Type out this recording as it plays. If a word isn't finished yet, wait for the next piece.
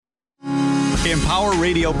Empower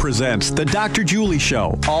Radio presents The Dr. Julie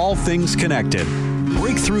Show, All Things Connected.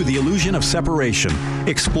 Break through the illusion of separation,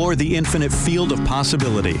 explore the infinite field of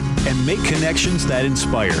possibility, and make connections that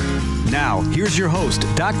inspire. Now, here's your host,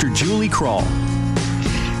 Dr. Julie Kroll.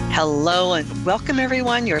 Hello and welcome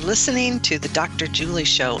everyone. You're listening to The Dr. Julie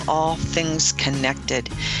Show, All Things Connected.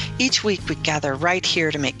 Each week we gather right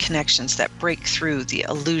here to make connections that break through the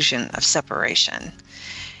illusion of separation.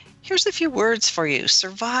 Here's a few words for you.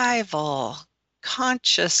 Survival,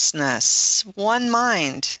 consciousness, one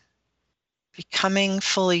mind, becoming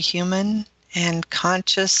fully human, and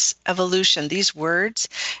conscious evolution. These words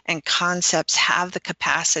and concepts have the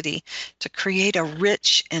capacity to create a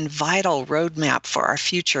rich and vital roadmap for our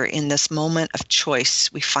future in this moment of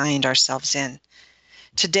choice we find ourselves in.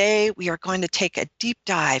 Today, we are going to take a deep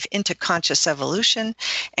dive into conscious evolution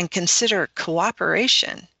and consider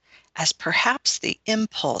cooperation as perhaps the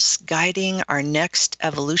impulse guiding our next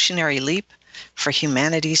evolutionary leap for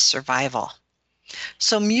humanity's survival.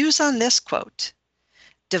 So muse on this quote: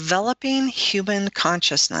 developing human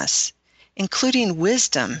consciousness, including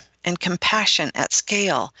wisdom and compassion at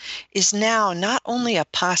scale, is now not only a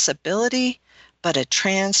possibility, but a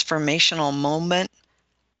transformational moment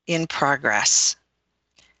in progress.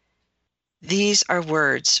 These are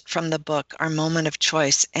words from the book, Our Moment of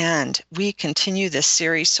Choice, and we continue this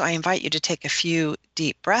series, so I invite you to take a few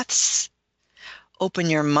deep breaths, open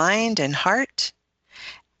your mind and heart,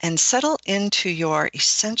 and settle into your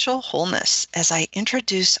essential wholeness as I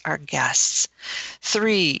introduce our guests.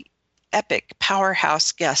 Three epic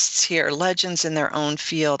powerhouse guests here, legends in their own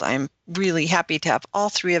field. I'm really happy to have all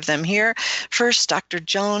three of them here. First, Dr.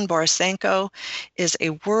 Joan Borisenko is a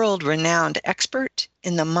world-renowned expert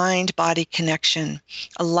in the mind-body connection,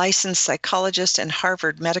 a licensed psychologist and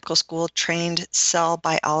Harvard Medical School trained cell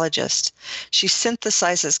biologist. She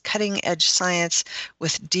synthesizes cutting-edge science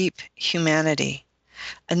with deep humanity.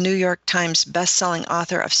 A New York Times best-selling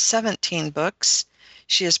author of 17 books,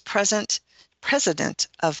 she is president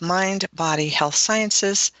of Mind Body Health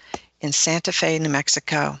Sciences in Santa Fe, New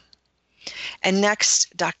Mexico. And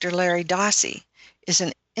next, Dr. Larry Dossey is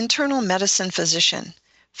an internal medicine physician,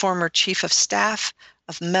 former chief of staff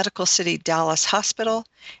of Medical City Dallas Hospital,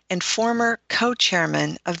 and former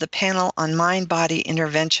co-chairman of the panel on mind-body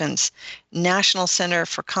interventions, National Center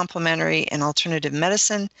for Complementary and Alternative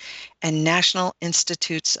Medicine, and National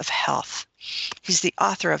Institutes of Health. He's the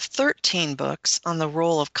author of 13 books on the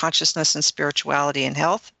role of consciousness and spirituality in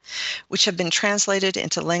health, which have been translated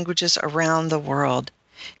into languages around the world.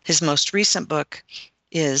 His most recent book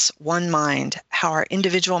is One Mind: How Our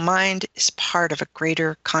Individual Mind is Part of a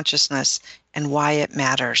Greater Consciousness and Why It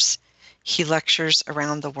Matters. He lectures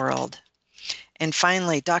around the world. And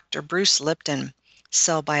finally, Dr. Bruce Lipton,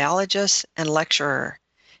 cell biologist and lecturer,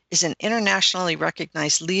 is an internationally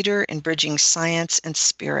recognized leader in bridging science and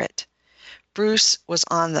spirit. Bruce was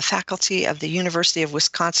on the faculty of the University of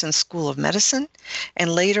Wisconsin School of Medicine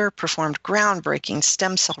and later performed groundbreaking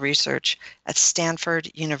stem cell research at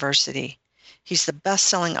Stanford University. He's the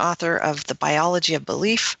best-selling author of The Biology of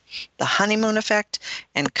Belief, The Honeymoon Effect,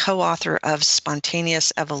 and co-author of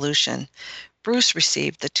Spontaneous Evolution. Bruce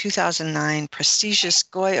received the 2009 prestigious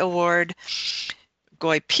Goy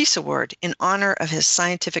Peace Award in honor of his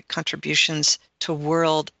scientific contributions to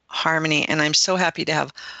world harmony. And I'm so happy to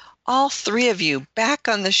have all three of you back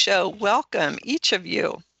on the show. Welcome, each of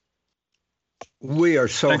you. We are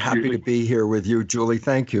so happy to be here with you, Julie.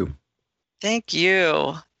 Thank you. Thank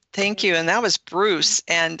you. Thank you. And that was Bruce.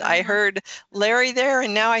 And I heard Larry there,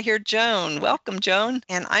 and now I hear Joan. Welcome, Joan.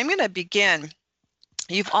 And I'm going to begin.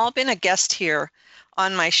 You've all been a guest here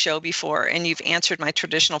on my show before, and you've answered my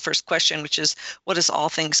traditional first question, which is, what does All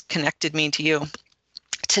Things Connected mean to you?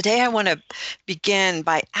 Today, I want to begin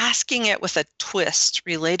by asking it with a twist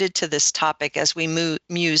related to this topic as we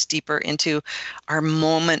muse deeper into our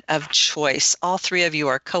moment of choice. All three of you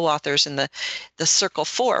are co-authors in the Circle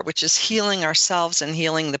 4, which is healing ourselves and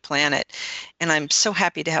healing the planet. And I'm so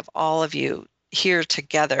happy to have all of you here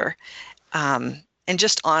together and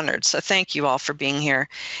just honored. So thank you all for being here.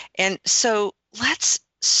 And so let's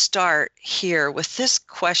start here with this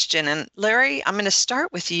question. And Larry, I'm going to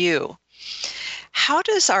start with you. How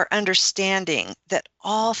does our understanding that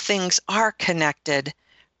all things are connected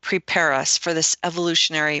prepare us for this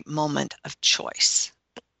evolutionary moment of choice?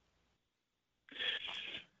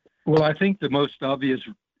 Well, I think the most obvious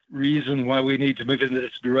reason why we need to move in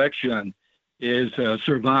this direction is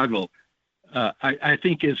survival. I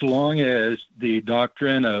think as long as the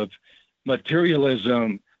doctrine of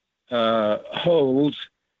materialism holds,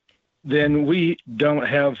 then we don't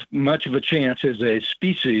have much of a chance as a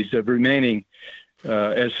species of remaining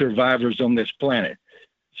as survivors on this planet.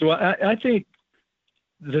 So I think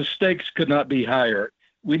the stakes could not be higher.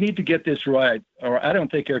 We need to get this right, or I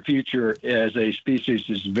don't think our future as a species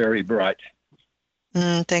is very bright.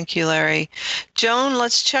 Thank you, Larry. Joan,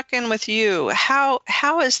 let's check in with you. How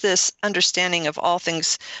is this understanding of all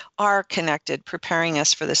things are connected preparing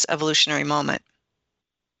us for this evolutionary moment?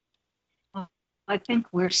 I think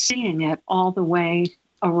we're seeing it all the way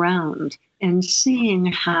around and seeing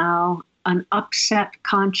how an upset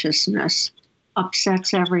consciousness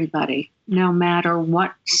upsets everybody, no matter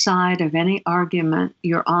what side of any argument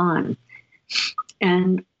you're on.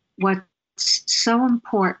 And what's so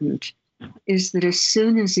important is that as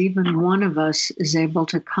soon as even one of us is able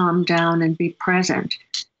to calm down and be present,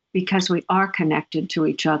 because we are connected to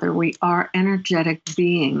each other, we are energetic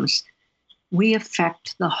beings, we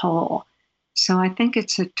affect the whole. So I think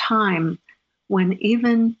it's a time when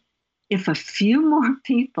even if a few more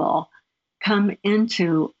people come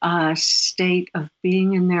into a state of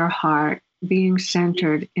being in their heart, being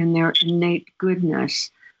centered in their innate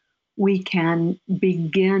goodness, we can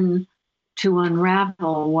begin to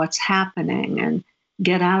unravel what's happening and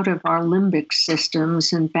get out of our limbic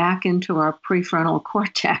systems and back into our prefrontal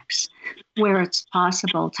cortex, where it's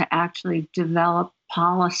possible to actually develop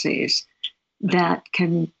policies that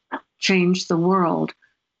can change the world,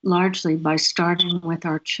 largely by starting with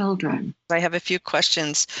our children. I have a few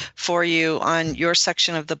questions for you on your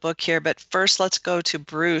section of the book here, but first let's go to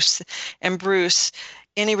Bruce. And Bruce,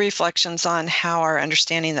 any reflections on how our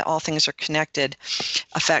understanding that all things are connected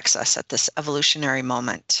affects us at this evolutionary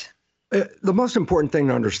moment? The most important thing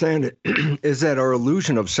to understand is that our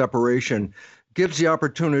illusion of separation gives the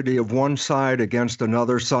opportunity of one side against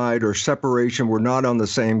another side, or separation. We're not on the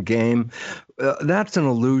same game. That's an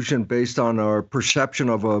illusion based on our perception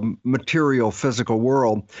of a material, physical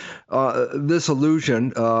world. This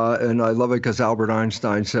illusion, and I love it because Albert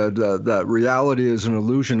Einstein said that reality is an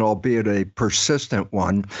illusion, albeit a persistent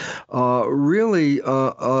one, really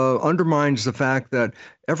undermines the fact that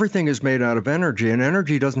everything is made out of energy, and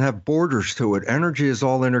energy doesn't have borders to it. Energy is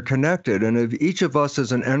all interconnected. And if each of us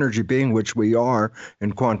is an energy being, which we are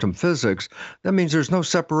in quantum physics, that means there's no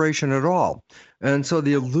separation at all. And so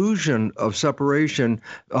the illusion of separation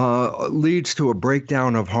leads to a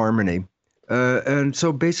breakdown of harmony. And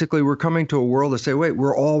so basically we're coming to a world to say, wait,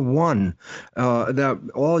 we're all one, that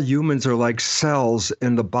all humans are like cells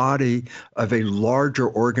in the body of a larger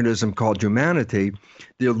organism called humanity.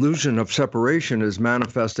 The illusion of separation is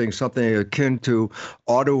manifesting something akin to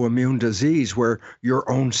autoimmune disease, where your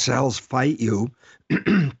own cells fight you,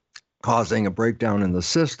 causing a breakdown in the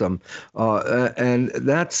system. And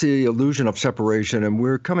that's the illusion of separation. And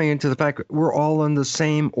we're coming into the fact that we're all in the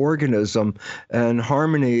same organism, and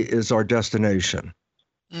harmony is our destination.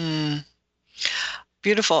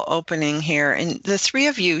 Beautiful opening here. And the three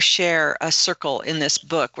of you share a circle in this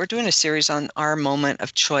book. We're doing a series on our moment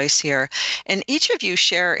of choice here. And each of you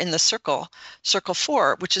share in the circle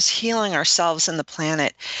 4, which is healing ourselves and the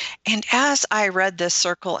planet. And as I read this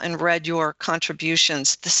circle and read your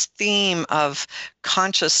contributions, this theme of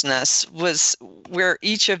consciousness was where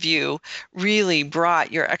each of you really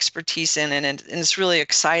brought your expertise in, and it's really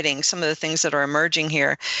exciting, some of the things that are emerging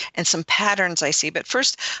here and some patterns I see. But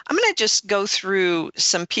first, I'm going to just go through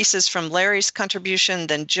some pieces from Larry's contribution,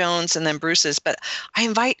 then Joan's, and then Bruce's, but I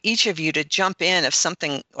invite each of you to jump in if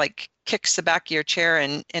something like kicks the back of your chair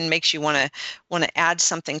and makes you want to add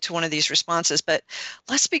something to one of these responses. But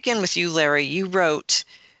let's begin with you, Larry. You wrote,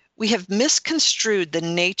 "We have misconstrued the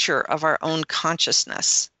nature of our own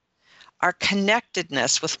consciousness, our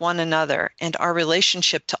connectedness with one another, and our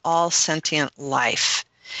relationship to all sentient life."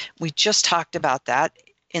 We just talked about that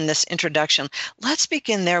in this introduction. Let's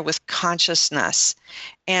begin there with consciousness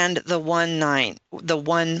and the one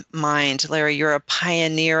mind. Larry, you're a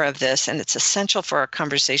pioneer of this, and it's essential for our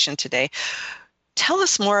conversation today. Tell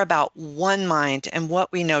us more about one mind and what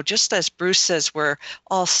we know. Just as Bruce says, we're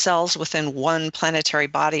all cells within one planetary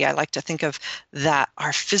body. I like to think of that,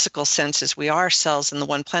 our physical senses, we are cells in the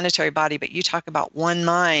one planetary body, but you talk about one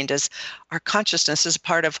mind as our consciousness is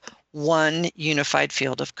part of one unified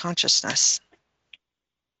field of consciousness.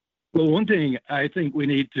 Well, one thing I think we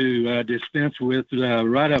need to dispense with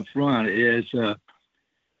right up front is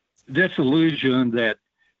this illusion that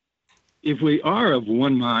if we are of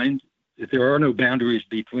one mind, if there are no boundaries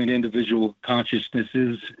between individual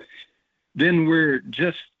consciousnesses, then we're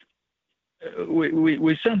just,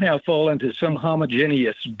 we somehow fall into some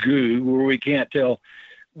homogeneous goo where we can't tell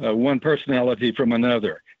one personality from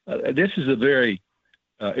another. This is a very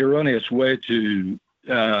erroneous way to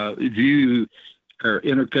view our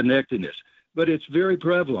interconnectedness, but it's very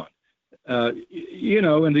prevalent. In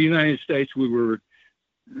the United States, we were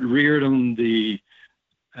reared on the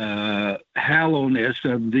hollowness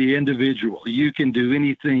of the individual. You can do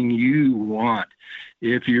anything you want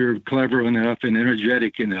if you're clever enough and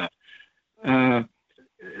energetic enough.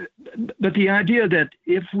 But the idea that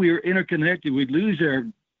if we're interconnected, we lose our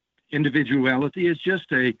individuality is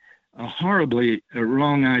just a horribly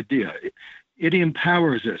wrong idea. It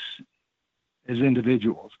empowers us as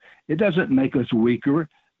individuals. It doesn't make us weaker,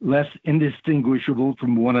 less indistinguishable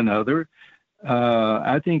from one another.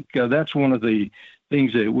 I think that's one of the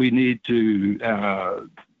things that we need to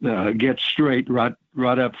get straight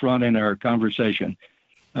right up front in our conversation.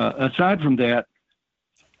 Aside from that,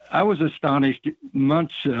 I was astonished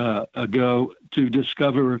months ago to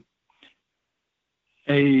discover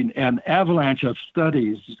an avalanche of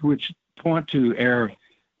studies which point to our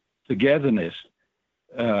togetherness,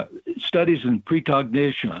 studies in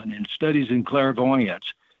precognition and studies in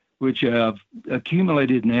clairvoyance, which have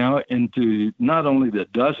accumulated now into not only the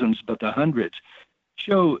dozens but the hundreds,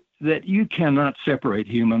 show that you cannot separate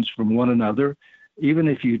humans from one another, even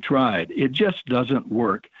if you tried. It just doesn't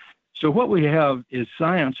work. So what we have is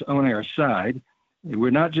science on our side. We're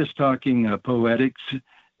not just talking poetics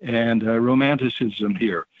and romanticism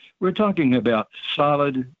here. We're talking about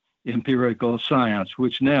solid empirical science,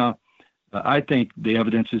 which now I think the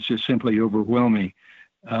evidence is just simply overwhelming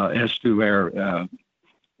as to our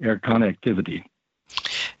connectivity.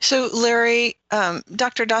 So, Larry,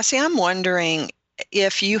 Dr. Dossey, I'm wondering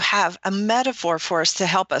if you have a metaphor for us to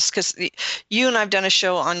help us, because you and I've done a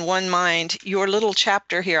show on One Mind. Your little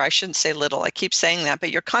chapter here, I shouldn't say little, I keep saying that,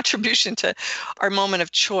 but your contribution to our moment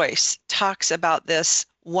of choice talks about this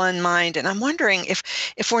one mind. And I'm wondering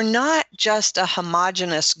if we're not just a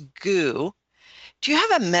homogeneous goo, do you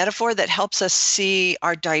have a metaphor that helps us see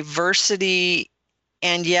our diversity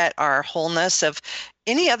and yet our wholeness? Of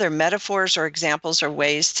any other metaphors or examples or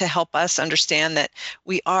ways to help us understand that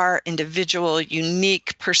we are individual,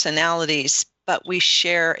 unique personalities, but we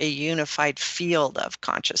share a unified field of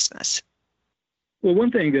consciousness? Well,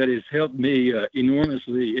 one thing that has helped me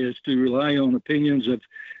enormously is to rely on opinions of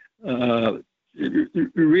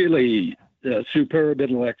really superb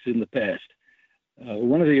intellects in the past.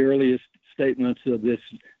 One of the earliest statements of this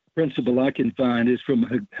principle I can find is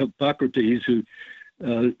from Hippocrates, who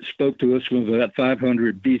spoke to us from about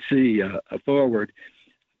 500 BC forward.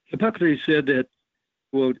 Hippocrates said that,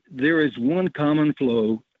 quote, "There is one common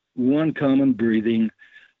flow, one common breathing.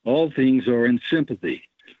 All things are in sympathy."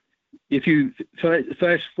 If you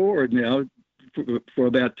fast forward now for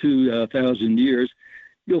about 2,000 years,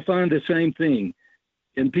 you'll find the same thing.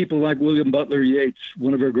 And people like William Butler Yeats,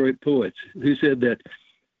 one of our great poets, who said that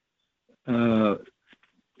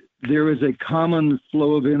there is a common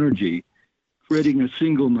flow of energy creating a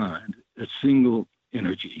single mind, a single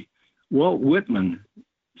energy. Walt Whitman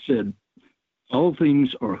said, all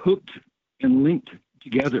things are hooked and linked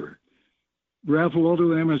together. Ralph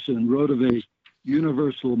Waldo Emerson wrote of a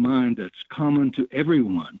universal mind that's common to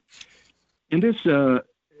everyone. And this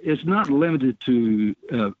is not limited to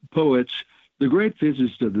poets. The great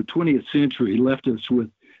physicists of the 20th century left us with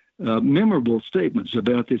memorable statements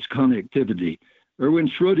about this connectivity. Erwin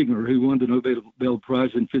Schrödinger, who won the Nobel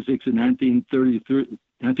Prize in Physics in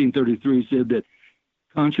 1933, said that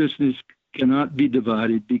consciousness cannot be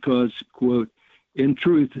divided because, quote, "in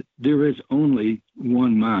truth, there is only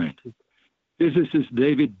one mind." Physicist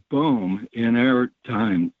David Bohm in our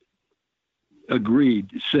time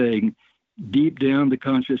agreed, saying, "deep down the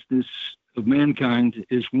consciousness of mankind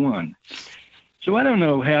is one." So I don't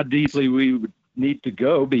know how deeply we would need to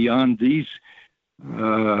go beyond these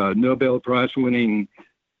Nobel Prize winning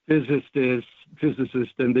physicists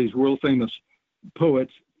and these world famous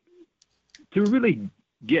poets to really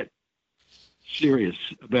get serious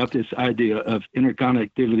about this idea of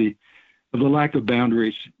interconnectivity, of the lack of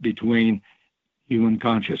boundaries between human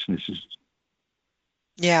consciousnesses.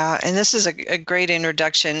 Yeah, and this is a great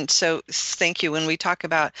introduction. So thank you. When we talk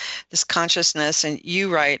about this consciousness, and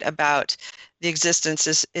you write about the existence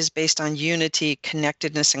is based on unity,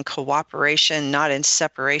 connectedness, and cooperation, not in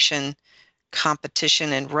separation,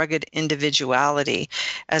 competition, and rugged individuality,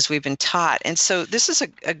 as we've been taught. And so this is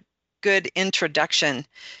a good introduction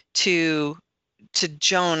to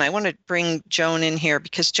Joan. I want to bring Joan in here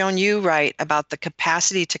because, Joan, you write about the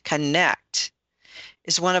capacity to connect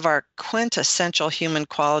is one of our quintessential human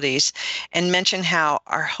qualities, and mention how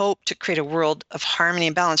our hope to create a world of harmony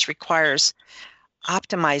and balance requires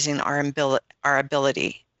optimizing our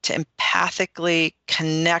ability to empathically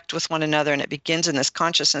connect with one another, and it begins in this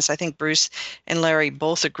consciousness. I think Bruce and Larry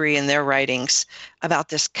both agree in their writings about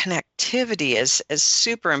this connectivity is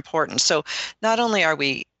super important. So not only are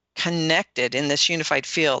we connected in this unified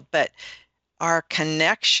field, but our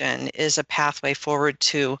connection is a pathway forward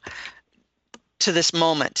to this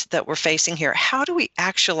moment that we're facing here. How do we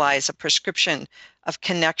actualize a prescription of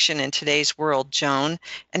connection in today's world, Joan?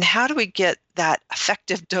 And how do we get that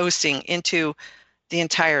effective dosing into the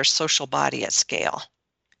entire social body at scale?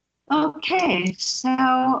 Okay,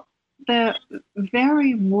 so the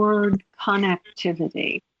very word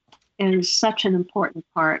connectivity is such an important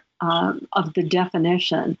part of the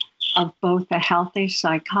definition of both a healthy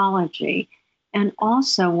psychology and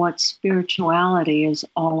also what spirituality is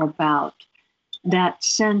all about. That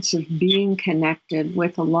sense of being connected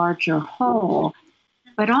with a larger whole,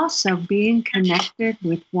 but also being connected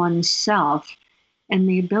with oneself and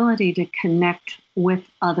the ability to connect with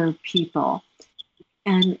other people.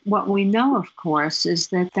 And what we know, of course, is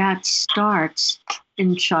that starts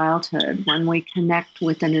in childhood when we connect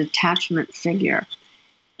with an attachment figure.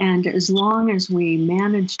 And as long as we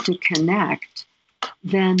manage to connect,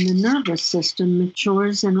 then the nervous system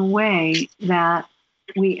matures in a way that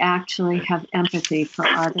we actually have empathy for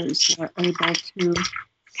others. We're able to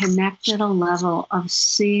connect at a level of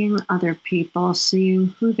seeing other people, seeing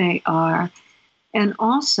who they are, and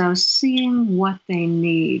also seeing what they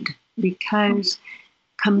need, because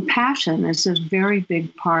compassion is a very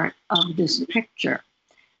big part of this picture.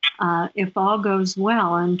 If all goes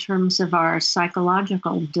well in terms of our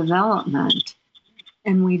psychological development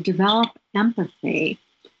and we develop empathy,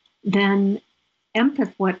 then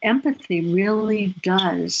what empathy really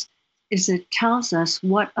does is it tells us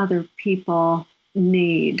what other people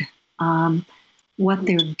need, what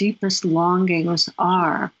their deepest longings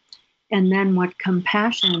are. And then what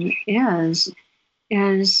compassion is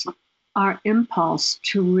our impulse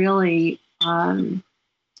to really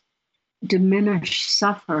diminish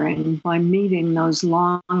suffering by meeting those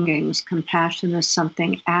longings. Compassion is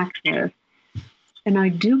something active. And I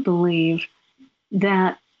do believe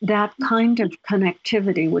that kind of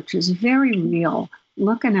connectivity, which is very real,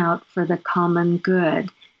 looking out for the common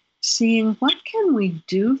good, seeing what can we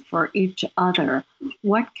do for each other?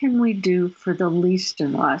 What can we do for the least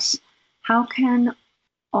of us? How can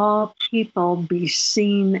all people be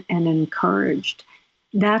seen and encouraged?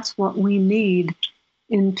 That's what we need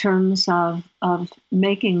in terms of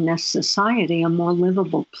making this society a more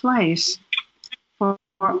livable place for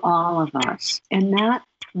all of us. And that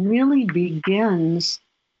really begins,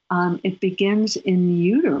 it begins in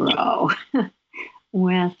utero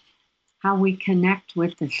with how we connect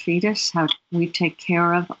with the fetus, how we take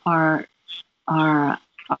care of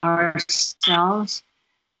ourselves,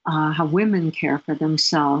 how women care for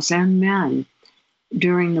themselves and men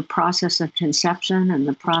during the process of conception and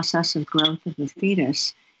the process of growth of the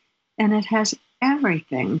fetus. And it has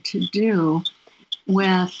everything to do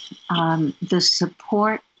with the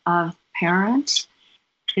support of parents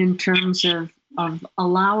in terms of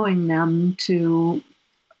allowing them to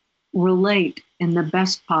relate in the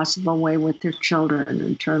best possible way with their children,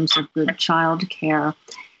 in terms of good child care,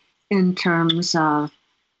 in terms of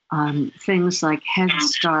things like Head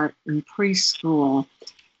Start and preschool,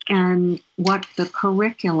 and what the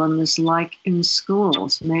curriculum is like in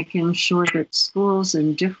schools, making sure that schools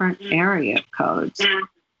in different area codes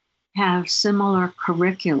have similar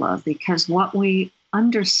curricula, because what we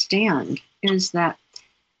understand is that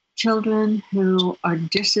children who are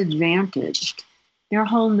disadvantaged, their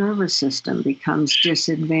whole nervous system becomes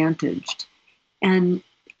disadvantaged. And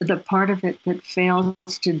the part of it that fails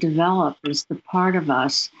to develop is the part of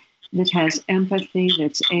us that has empathy,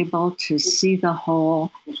 that's able to see the whole,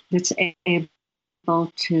 that's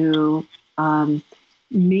able to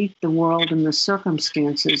meet the world and the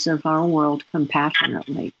circumstances of our world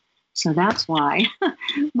compassionately. So that's why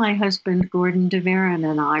my husband, Gordon DeVaron,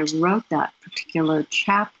 and I wrote that particular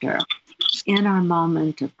chapter in our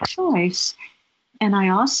moment of choice. And I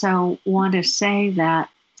also want to say that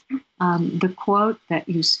the quote that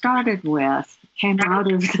you started with came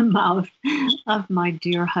out of the mouth of my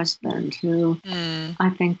dear husband, who I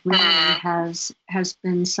think really has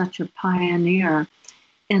been such a pioneer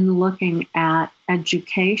in looking at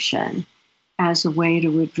education as a way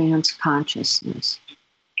to advance consciousness.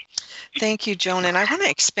 Thank you, Joan. And I want to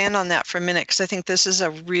expand on that for a minute, because I think this is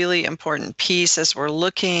a really important piece as we're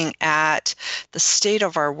looking at the state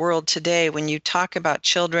of our world today. When you talk about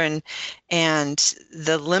children and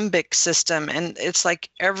the limbic system, and it's like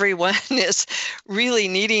everyone is really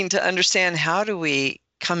needing to understand, how do we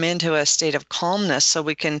come into a state of calmness so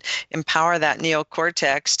we can empower that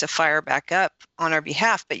neocortex to fire back up on our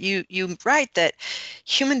behalf. But you write that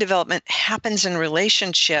human development happens in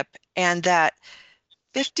relationship, and that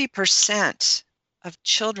 50% of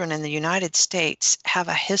children in the United States have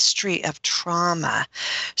a history of trauma.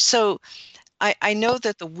 So I know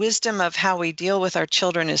that the wisdom of how we deal with our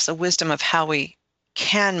children is the wisdom of how we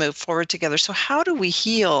can move forward together. So how do we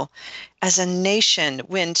heal as a nation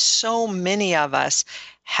when so many of us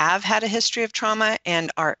have had a history of trauma and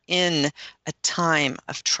are in a time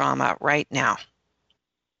of trauma right now?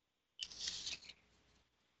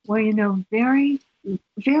 Well, very,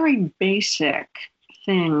 very basic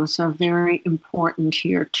things are very important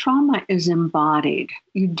here. Trauma is embodied.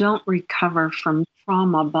 You don't recover from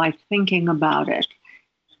trauma by thinking about it.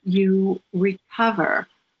 You recover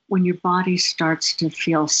when your body starts to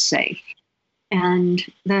feel safe. And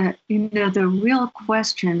the real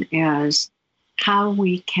question is how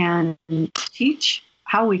we can teach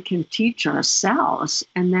ourselves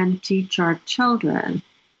and then teach our children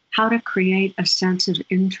how to create a sense of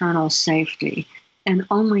internal safety. And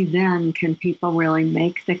only then can people really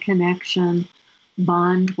make the connection,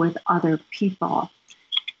 bond with other people.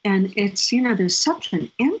 And it's, there's such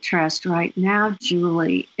an interest right now,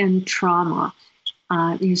 Julie, in trauma.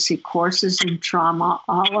 You see courses in trauma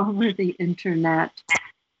all over the internet.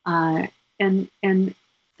 And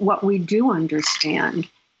what we do understand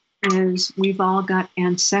is we've all got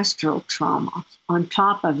ancestral trauma on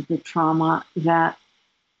top of the trauma that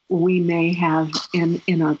we may have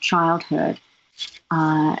in our childhood.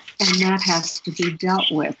 And that has to be dealt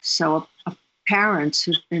with. So parents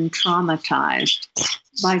who've been traumatized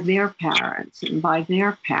by their parents and by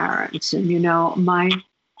their parents. And,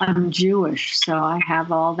 I'm Jewish, so I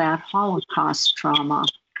have all that Holocaust trauma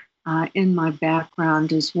in my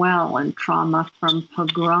background as well, and trauma from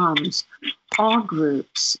pogroms. All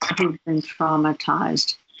groups who've been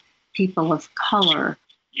traumatized, people of color,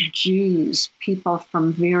 Jews, people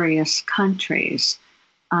from various countries,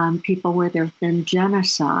 people where there have been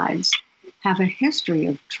genocides, have a history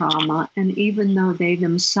of trauma. And even though they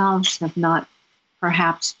themselves have not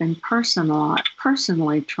perhaps been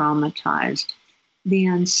personally traumatized, the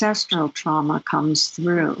ancestral trauma comes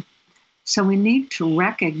through. So we need to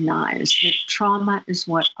recognize that trauma is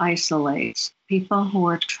what isolates. People who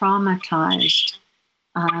are traumatized,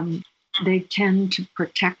 they tend to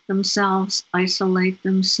protect themselves, isolate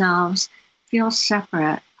themselves, feel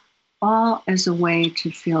separate, all as a way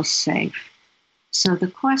to feel safe. So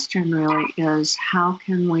the question really is, how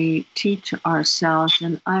can we teach ourselves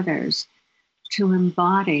and others to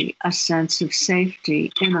embody a sense of safety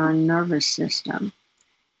in our nervous system?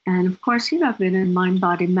 And of course, I've been in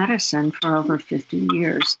mind-body medicine for over 50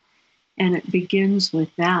 years, and it begins with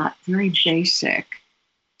that very basic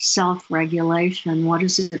self-regulation. What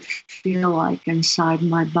does it feel like inside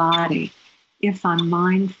my body? If I'm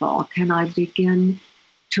mindful, can I begin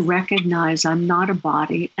to recognize I'm not a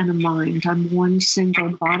body and a mind? I'm one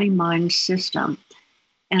single body-mind system.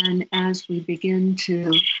 And as we begin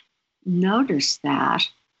to notice that,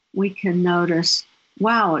 we can notice,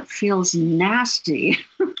 wow, it feels nasty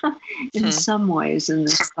in some ways in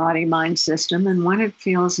this body-mind system. And when it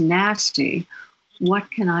feels nasty, what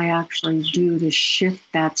can I actually do to shift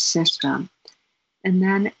that system? And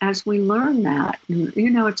then as we learn that,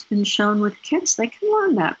 it's been shown with kids, they can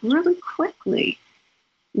learn that really quickly.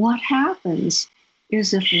 What happens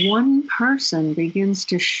is if one person begins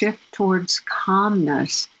to shift towards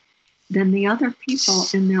calmness, then the other people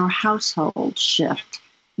in their household shift.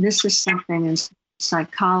 This is something in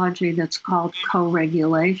psychology that's called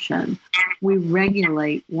co-regulation. We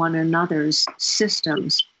regulate one another's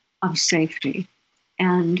systems of safety.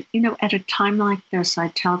 And, at a time like this, I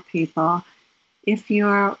tell people, if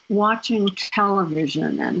you're watching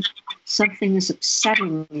television and something is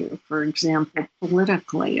upsetting you, for example,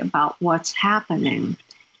 politically about what's happening,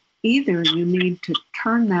 either you need to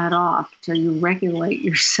turn that off till you regulate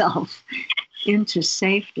yourself into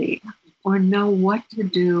safety, or know what to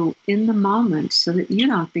do in the moment so that you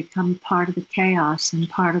don't become part of the chaos and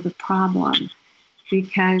part of the problem.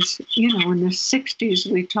 Because, in the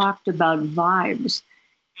 60s, we talked about vibes,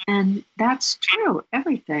 and that's true.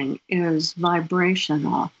 Everything is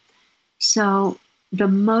vibrational. So the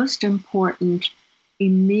most important,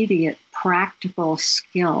 immediate, practical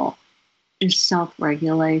skill is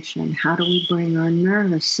self-regulation. How do we bring our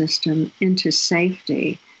nervous system into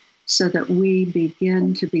safety so that we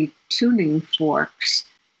begin to be tuning forks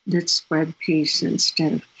that spread peace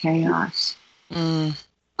instead of chaos? Well,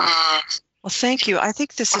 thank you. I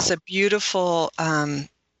think this is a beautiful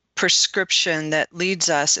prescription that leads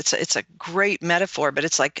us. It's a great metaphor, but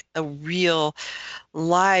it's like a real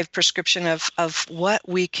live prescription of what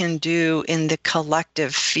we can do in the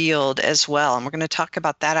collective field as well. And we're going to talk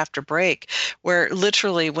about that after break, where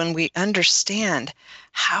literally when we understand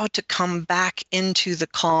how to come back into the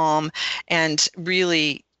calm and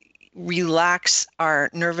really relax our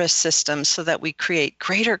nervous system so that we create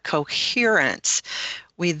greater coherence,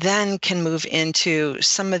 we then can move into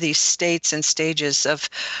some of these states and stages of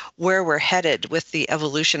where we're headed with the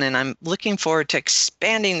evolution. And I'm looking forward to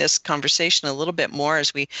expanding this conversation a little bit more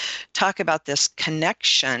as we talk about this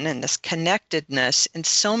connection and this connectedness in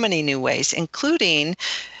so many new ways, including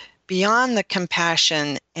beyond the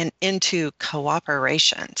compassion and into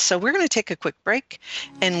cooperation. So we're going to take a quick break.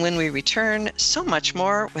 And when we return, so much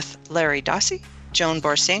more with Larry Dossey, Joan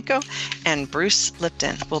Borysenko, and Bruce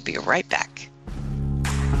Lipton. We'll be right back.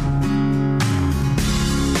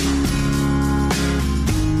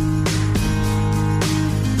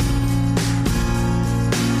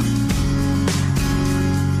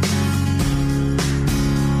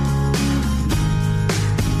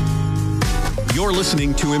 You're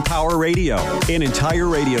listening to Empower Radio, an entire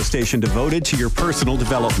radio station devoted to your personal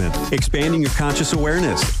development, expanding your conscious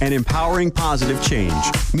awareness, and empowering positive change.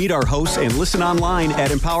 Meet our hosts and listen online at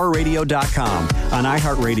empowerradio.com, on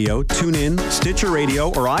iHeartRadio, TuneIn, Stitcher Radio,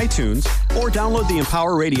 or iTunes, or download the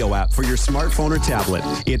Empower Radio app for your smartphone or tablet.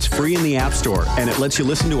 It's free in the App Store, and it lets you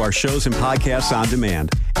listen to our shows and podcasts on demand.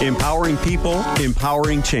 Empowering people,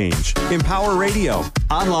 empowering change. Empower Radio,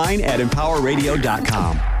 online at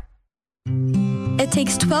empowerradio.com. It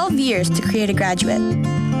takes 12 years to create a graduate.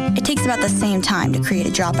 It takes about the same time to create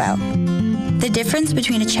a dropout. The difference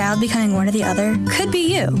between a child becoming one or the other could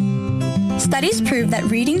be you. Studies prove that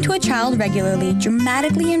reading to a child regularly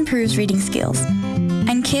dramatically improves reading skills,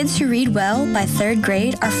 and kids who read well by 3rd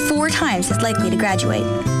grade are 4 times as likely to graduate.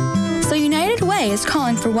 So United Way is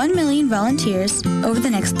calling for 1 million volunteers over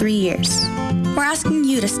the next 3 years. We're asking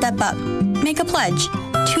you to step up, make a pledge,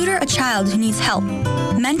 tutor a child who needs help,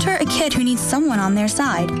 mentor a kid who needs someone on their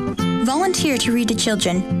side, volunteer to read to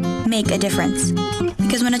children, make a difference.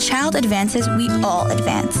 Because when a child advances, we all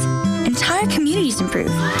advance. Entire communities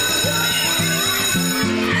improve.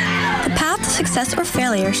 The path to success or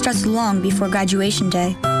failure starts long before graduation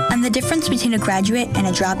day, and the difference between a graduate and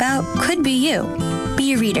a dropout could be you.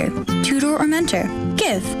 Be a reader, tutor or mentor,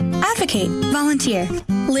 give, advocate, volunteer.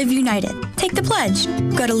 Live United. Take the pledge.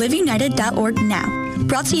 Go to liveunited.org now.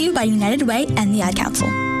 Brought to you by United Way and the Ad Council.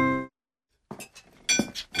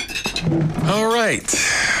 All right.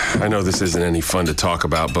 I know this isn't any fun to talk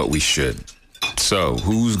about, but we should. So,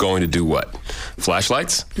 who's going to do what?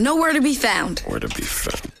 Flashlights? Nowhere to be found. Where to be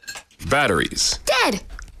found. Batteries? Dead.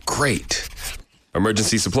 Great.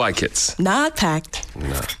 Emergency supply kits? Not packed.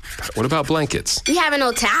 No. What about blankets? We have an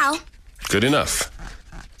old towel. Good enough.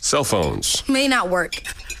 Cell phones? May not work.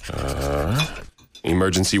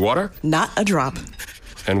 Emergency water? Not a drop.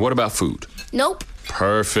 And what about food? Nope.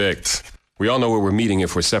 Perfect. We all know where we're meeting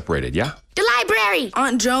if we're separated, yeah? The library.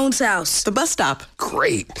 Aunt Joan's house. The bus stop.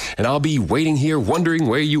 Great. And I'll be waiting here wondering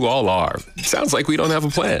where you all are. Sounds like we don't have a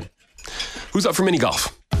plan. Who's up for mini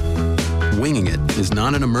golf? Winging it is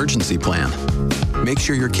not an emergency plan. Make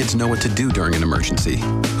sure your kids know what to do during an emergency,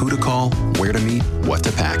 who to call, where to meet, what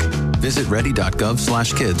to pack. Visit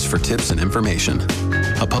ready.gov/kids for tips and information.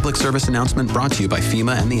 A public service announcement brought to you by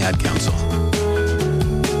FEMA and the Ad Council.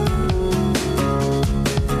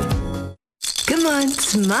 Come on,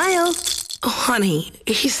 smile. Oh, honey,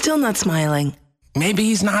 he's still not smiling. Maybe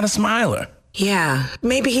he's not a smiler. Yeah,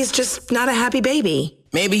 maybe he's just not a happy baby.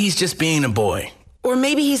 Maybe he's just being a boy. Or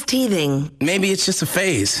maybe he's teething. Maybe it's just a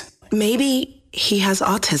phase. Maybe he has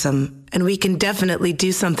autism, and we can definitely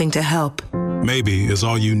do something to help. Maybe is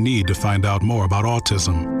all you need to find out more about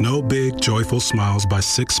autism. No big, joyful smiles by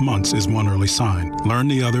 6 months is one early sign. Learn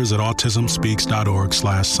the others at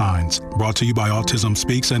autismspeaks.org/signs. Brought to you by Autism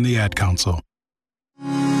Speaks and the Ad Council.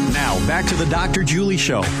 Now, back to the Dr. Julie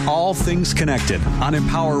Show, all things connected on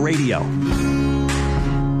Empower Radio.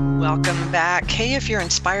 Welcome back. Hey, if you're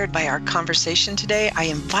inspired by our conversation today, I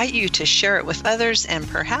invite you to share it with others and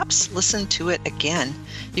perhaps listen to it again.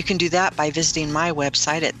 You can do that by visiting my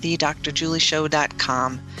website at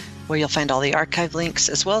thedrjulieshow.com, where you'll find all the archive links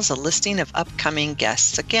as well as a listing of upcoming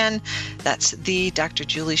guests. Again, that's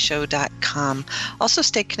thedrjulieshow.com. Also,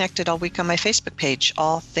 stay connected all week on my Facebook page,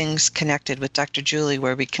 All Things Connected with Dr. Julie,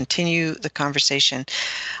 where we continue the conversation.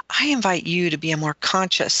 I invite you to be a more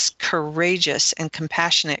conscious, courageous, and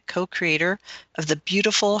compassionate co-creator of the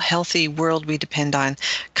beautiful, healthy world we depend on.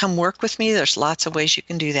 Come work with me. There's lots of ways you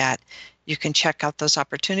can do that. You can check out those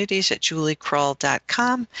opportunities at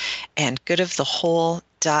juliekrull.com and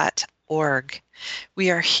goodofthewhole.org.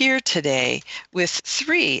 We are here today with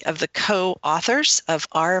 3 of the co-authors of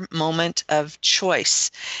Our Moment of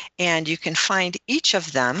Choice, and you can find each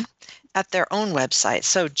of them at their own website.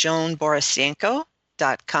 So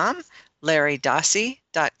joanborysenko.com,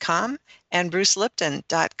 LarryDossey.com and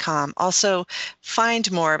BruceLipton.com. Also,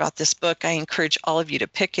 find more about this book. I encourage all of you to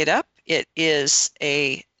pick it up. It is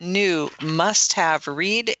a new must-have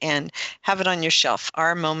read, and have it on your shelf,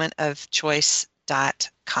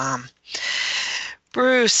 OurMomentOfChoice.com.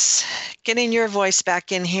 Bruce, getting your voice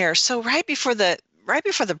back in here. So right before the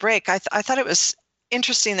break, I thought it was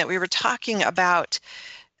interesting that we were talking about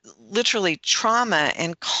literally trauma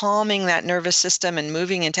and calming that nervous system and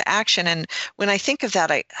moving into action. And when I think of that,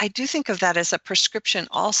 I do think of that as a prescription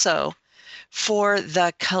also for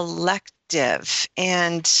the collective,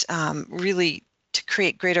 and really to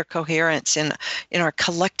create greater coherence in our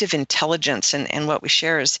collective intelligence and what we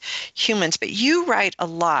share as humans. But you write a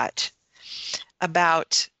lot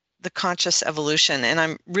about the conscious evolution, and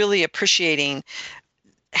I'm really appreciating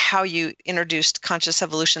how you introduced conscious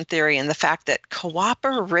evolution theory and the fact that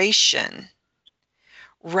cooperation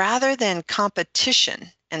rather than competition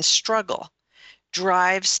and struggle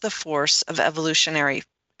drives the force of evolution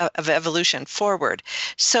forward.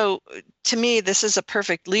 So to me, this is a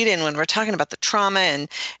perfect lead-in when we're talking about the trauma and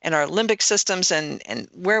our limbic systems and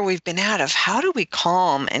where we've been out of. How do we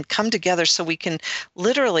calm and come together so we can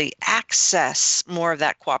literally access more of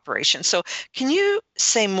that cooperation? So can you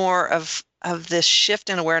say more of this shift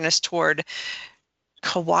in awareness toward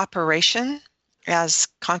cooperation as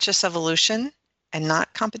conscious evolution and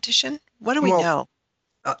not competition? What do we know?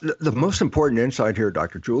 The most important insight here,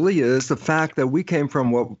 Dr. Julie, is the fact that we came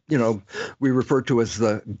from what, we refer to as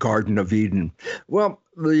the Garden of Eden. Well,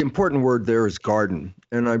 the important word there is garden.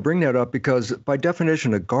 And I bring that up because by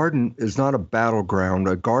definition, a garden is not a battleground.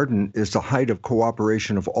 A garden is the height of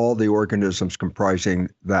cooperation of all the organisms comprising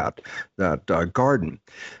that garden.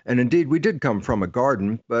 And indeed, we did come from a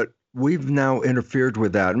garden, but we've now interfered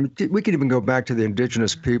with that. And we can even go back to the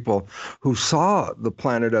indigenous people who saw the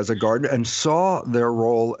planet as a garden and saw their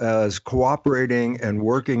role as cooperating and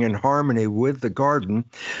working in harmony with the garden.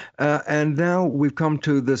 And now we've come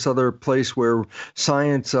to this other place where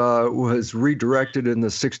science was redirected in the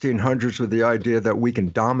 1600s with the idea that we can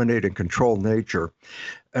dominate and control nature.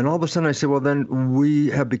 And all of a sudden I say, well, then we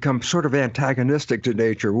have become sort of antagonistic to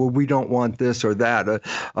nature. Well, we don't want this or that.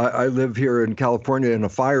 I live here in California in a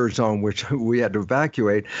fire zone, which we had to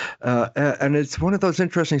evacuate. And it's one of those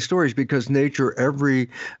interesting stories because nature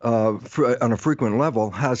on a frequent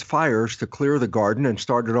level has fires to clear the garden and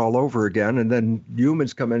start it all over again. And then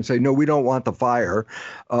humans come in and say, no, we don't want the fire.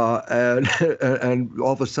 And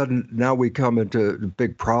all of a sudden now we come into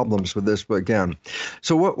big problems with this again.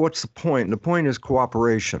 So what's the point? The point is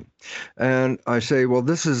cooperation. And I say, well,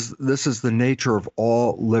 this is the nature of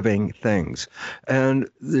all living things. And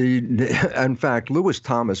in fact, Lewis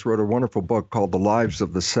Thomas wrote a wonderful book called The Lives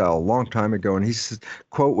of the Cell a long time ago. And his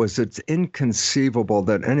quote was, it's inconceivable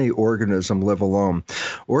that any organism live alone.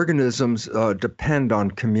 Organisms depend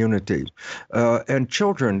on community, and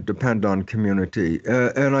children depend on community.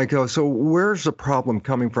 And I go, so where's the problem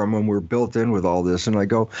coming from when we're built in with all this? And I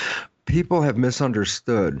go, people have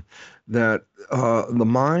misunderstood that the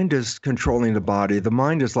mind is controlling the body. The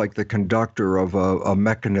mind is like the conductor of a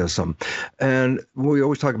mechanism. And we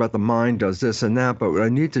always talk about the mind does this and that, but I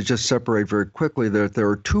need to just separate very quickly that there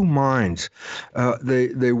are two minds.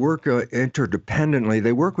 They work interdependently.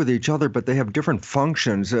 They work with each other, but they have different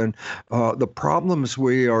functions. And the problems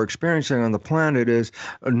we are experiencing on the planet is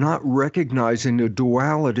not recognizing the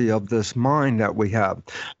duality of this mind that we have.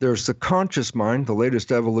 There's the conscious mind, the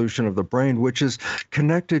latest evolution of the brain, which is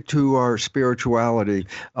connected to our spirituality.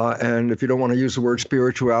 And if you don't want to use the word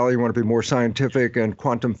spirituality, you want to be more scientific and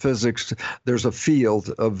quantum physics, there's a field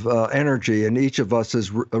of energy, and each of us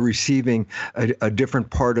is receiving a different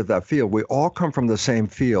part of that field. We all come from the same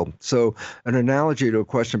field. So an analogy to a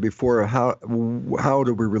question before, how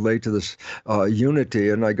do we relate to this unity?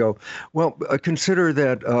 And I go, well, consider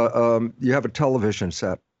that you have a television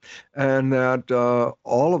set. And that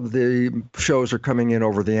all of the shows are coming in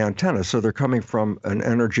over the antenna. So they're coming from an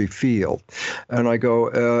energy field. And I go,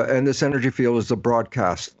 and this energy field is the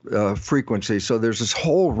broadcast frequency. So there's this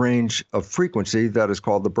whole range of frequency that is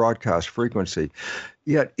called the broadcast frequency.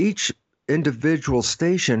 Yet each individual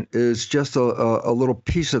station is just a little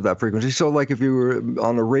piece of that frequency. So like if you were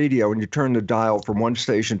on the radio and you turn the dial from one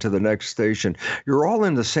station to the next station, you're all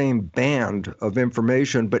in the same band of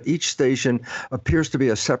information, but each station appears to be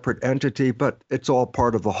a separate entity, but it's all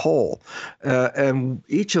part of the whole. And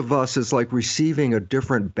each of us is like receiving a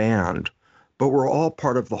different band. but we're all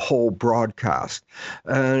part of the whole broadcast.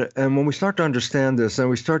 And when we start to understand this, then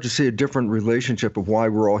we start to see a different relationship of why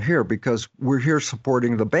we're all here, because we're here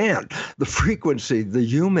supporting the band, the frequency, the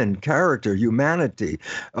human character, humanity,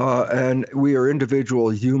 and we are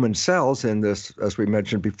individual human cells in this, as we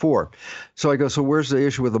mentioned before. So I go, so where's the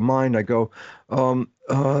issue with the mind? I go,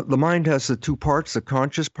 the mind has the two parts, the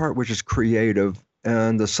conscious part, which is creative,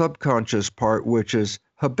 and the subconscious part, which is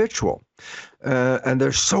habitual. And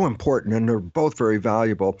they're so important, and they're both very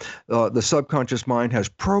valuable. The subconscious mind has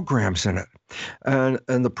programs in it.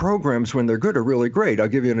 And the programs, when they're good, are really great. I'll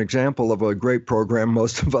give you an example of a great program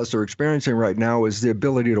most of us are experiencing right now is the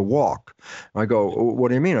ability to walk. I go, what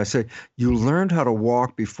do you mean? I say, you learned how to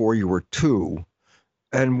walk before you were 2.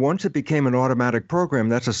 And once it became an automatic program,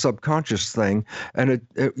 that's a subconscious thing, and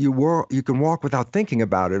you can walk without thinking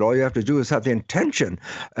about it. All you have to do is have the intention,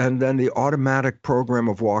 and then the automatic program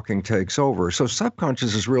of walking takes over. So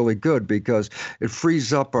subconscious is really good because it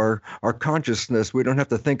frees up our consciousness. We don't have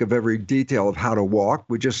to think of every detail of how to walk.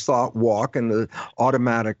 We just thought walk, and the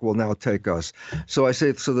automatic will now take us. So I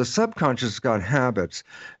say, so the subconscious has got habits,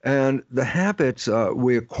 and the habits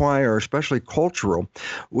we acquire, especially cultural,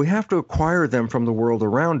 we have to acquire them from the world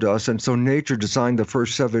around us. And so nature designed the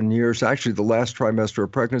first 7 years, actually the last trimester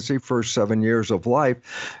of pregnancy, first 7 years of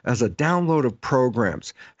life, as a download of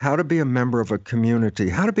programs, how to be a member of a community,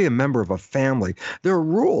 how to be a member of a family. There are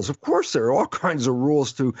rules. Of course, there are all kinds of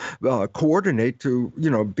rules to coordinate to,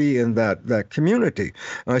 be in that community.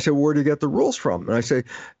 And I say, well, where do you get the rules from? And I say,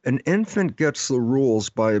 an infant gets the rules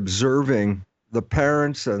by observing the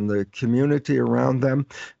parents and the community around them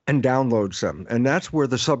and downloads them. And that's where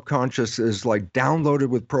the subconscious is like downloaded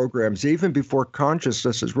with programs. Even before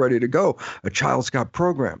consciousness is ready to go, a child's got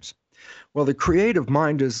programs. Well, the creative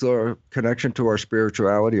mind is the connection to our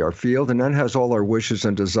spirituality, our field, and that has all our wishes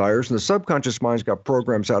and desires. And the subconscious mind's got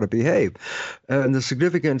programs how to behave. And the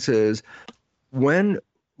significance is when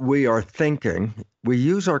we are thinking, we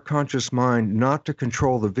use our conscious mind not to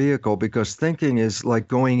control the vehicle, because thinking is like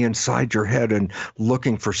going inside your head and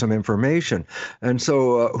looking for some information. And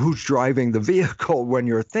so who's driving the vehicle when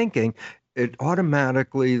you're thinking? It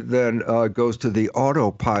automatically then goes to the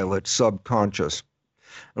autopilot subconscious.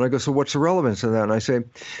 And I go, so what's the relevance of that? And I say,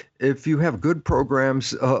 if you have good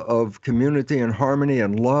programs of community and harmony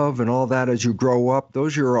and love and all that as you grow up,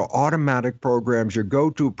 those are your automatic programs, your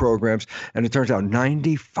go-to programs. And it turns out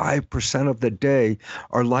 95% of the day,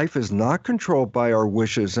 our life is not controlled by our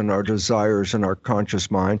wishes and our desires and our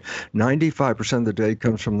conscious mind. 95% of the day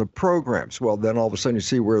comes from the programs. Well, then all of a sudden you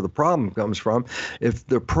see where the problem comes from. If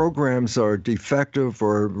the programs are defective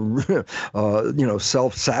or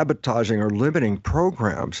self-sabotaging or limiting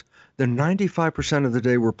programs, then 95% of the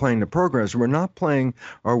day we're playing the programs. We're not playing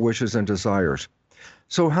our wishes and desires.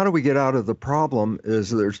 So how do we get out of the problem? Is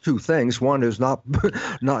there's two things. One is not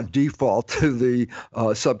default to the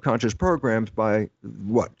subconscious programs by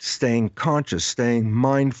staying conscious, staying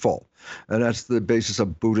mindful. And that's the basis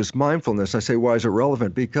of Buddhist mindfulness. I say, why is it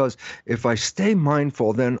relevant? Because if I stay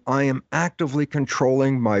mindful, then I am actively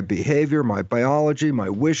controlling my behavior, my biology, my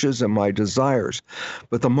wishes, and my desires.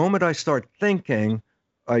 But the moment I start thinking,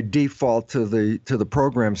 I default to the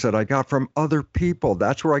programs that I got from other people.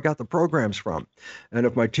 That's where I got the programs from. And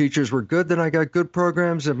if my teachers were good, then I got good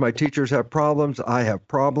programs. If my teachers have problems, I have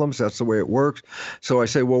problems. That's the way it works. So I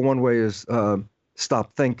say, well, one way is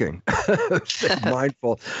stop thinking, stay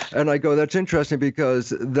mindful. And I go, that's interesting,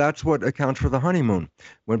 because that's what accounts for the honeymoon.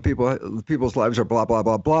 When people's lives are blah, blah,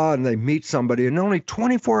 blah, blah, and they meet somebody, and only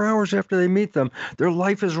 24 hours after they meet them, their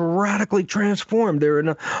life is radically transformed. They're in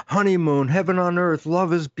a honeymoon, heaven on earth,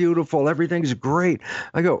 love is beautiful, everything's great.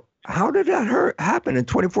 I go, how did that happen in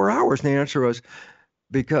 24 hours? And the answer was,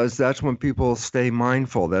 because that's when people stay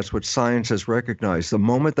mindful. That's what science has recognized. The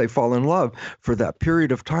moment they fall in love, for that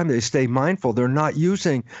period of time, they stay mindful. They're not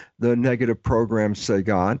using the negative programs they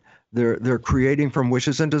got. They're creating from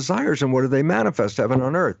wishes and desires. And what do they manifest? Heaven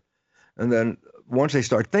on earth. And then once they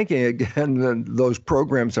start thinking again, then those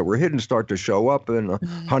programs that were hidden start to show up, and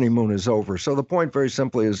the honeymoon is over. So the point very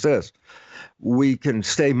simply is this. We can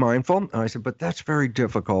stay mindful. And I said, but that's very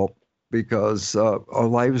difficult, because our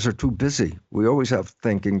lives are too busy. We always have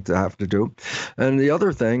thinking to have to do. And the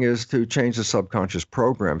other thing is to change the subconscious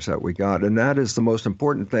programs that we got. And that is the most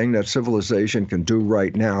important thing that civilization can do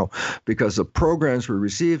right now, because the programs we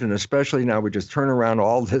received, and especially now we just turn around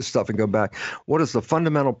all this stuff and go back. What is the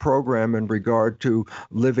fundamental program in regard to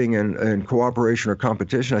living in cooperation or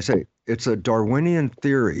competition? I say it's a Darwinian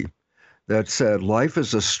theory that said life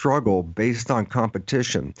is a struggle based on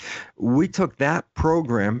competition. We took that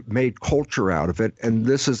program, made culture out of it, and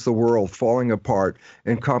this is the world falling apart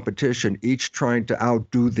in competition, each trying to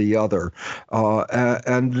outdo the other.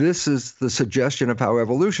 And this is the suggestion of how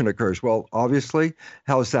evolution occurs. Well, obviously,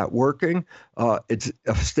 how is that working? It's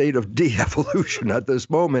a state of de-evolution at this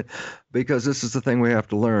moment, because this is the thing we have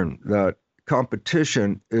to learn, that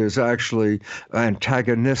competition is actually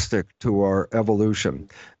antagonistic to our evolution.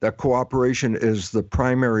 That cooperation is the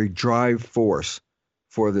primary drive force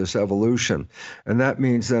for this evolution. And that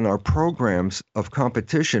means then our programs of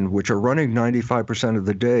competition, which are running 95% of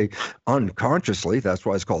the day unconsciously, that's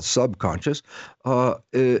why it's called subconscious,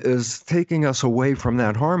 is taking us away from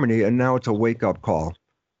that harmony. And now it's a wake-up call.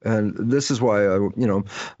 And this is why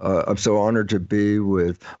I'm so honored to be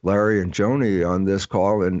with Larry and Joni on this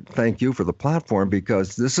call, and thank you for the platform,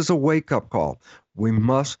 because this is a wake-up call. We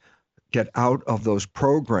must get out of those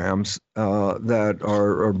programs that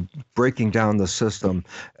are breaking down the system,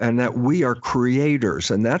 and that we are creators.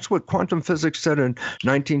 And that's what quantum physics said in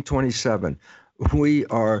 1927. We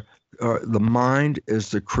are the mind is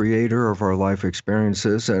the creator of our life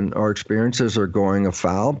experiences, and our experiences are going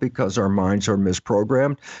afoul because our minds are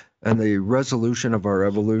misprogrammed. And the resolution of our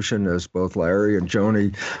evolution, as both Larry and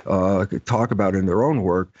Joni talk about in their own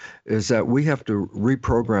work, is that we have to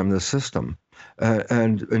reprogram the system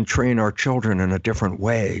and train our children in a different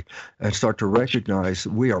way, and start to recognize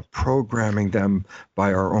we are programming them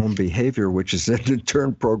by our own behavior, which is in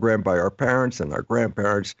turn programmed by our parents and our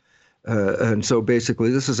grandparents. And so basically,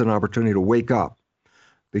 this is an opportunity to wake up,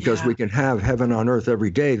 because we can have heaven on earth every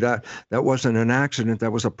day. That wasn't an accident.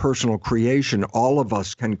 That was a personal creation. All of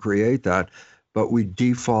us can create that, but we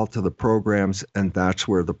default to the programs, and that's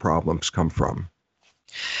where the problems come from.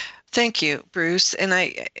 Thank you, Bruce. And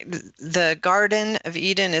the Garden of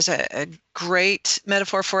Eden is a great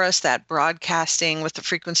metaphor for us. That broadcasting with the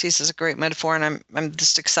frequencies is a great metaphor, and I'm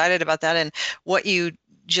just excited about that. And what you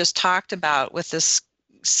just talked about with this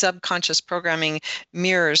subconscious programming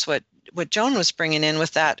mirrors what Joan was bringing in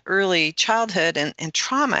with that early childhood and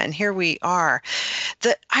trauma. And here we are.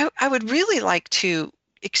 I would really like to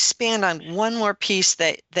expand on one more piece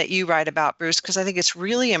that you write about, Bruce, because I think it's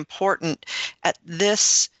really important at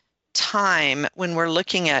this time when we're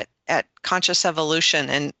looking at conscious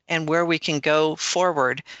evolution and where we can go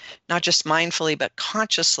forward, not just mindfully, but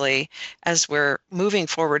consciously as we're moving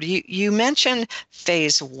forward. You mentioned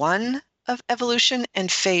phase 1 of evolution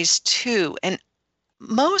and phase 2. And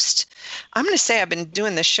I'm going to say I've been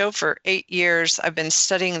doing this show for 8 years. I've been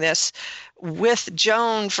studying this with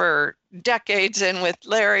Joan for decades and with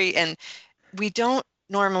Larry, and we don't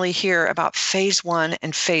normally hear about phase 1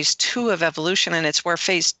 and phase 2 of evolution, and it's where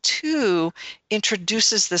phase 2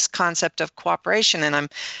 introduces this concept of cooperation. And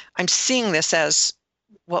I'm seeing this as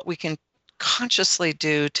what we can consciously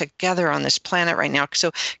do together on this planet right now. So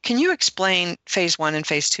can you explain phase 1 and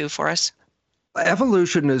phase 2 for us?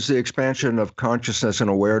 Evolution is the expansion of consciousness and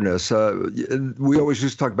awareness. We always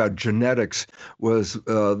used to talk about genetics was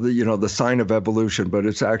the sign of evolution, but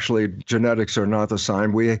it's actually genetics are not the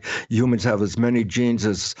sign. We humans have as many genes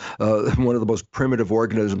as one of the most primitive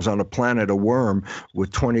organisms on the planet, a worm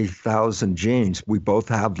with 20,000 genes. We both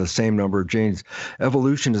have the same number of genes.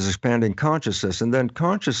 Evolution is expanding consciousness, and then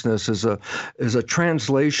consciousness is a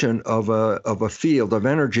translation of a field of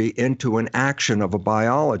energy into an action of a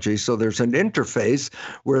biology. So there's an interface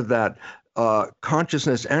where that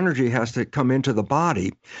consciousness energy has to come into the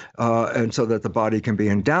body, and so that the body can be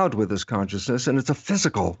endowed with this consciousness. And it's a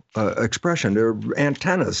physical expression. There are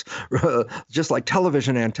antennas, just like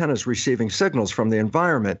television antennas receiving signals from the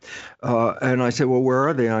environment. And I say, well, where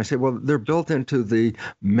are they? And I say, well, they're built into the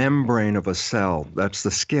membrane of a cell. That's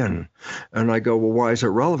the skin. And I go, well, why is it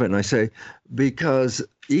relevant? And I say, because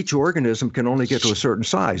each organism can only get to a certain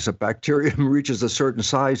size. A bacterium reaches a certain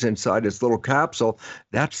size inside its little capsule.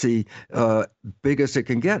 That's the biggest it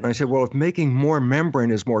can get. And I said, well, if making more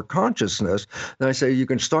membrane is more consciousness, then I say you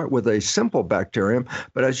can start with a simple bacterium,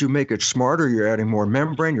 but as you make it smarter, you're adding more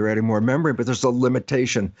membrane, but there's a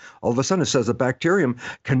limitation. All of a sudden it says a bacterium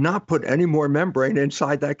cannot put any more membrane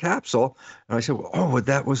inside that capsule. And I said, well,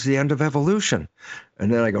 that was the end of evolution.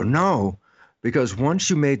 And then I go, no. Because once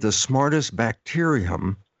you made the smartest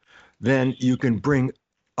bacterium, then you can bring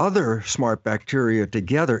other smart bacteria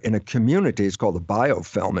together in a community. It's called a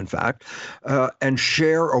biofilm, in fact, and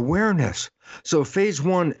share awareness. So phase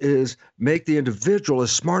 1 is make the individual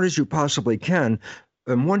as smart as you possibly can,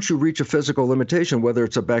 And once you reach a physical limitation, whether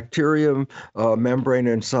it's a bacterium membrane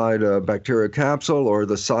inside a bacteria capsule or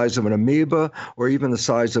the size of an amoeba or even the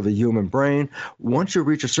size of a human brain, once you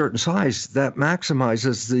reach a certain size, that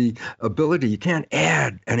maximizes the ability. You can't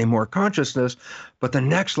add any more consciousness. But the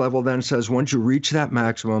next level then says once you reach that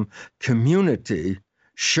maximum, community,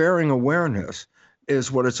 sharing awareness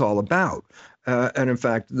is what it's all about. And in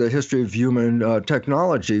fact, the history of human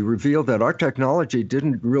technology revealed that our technology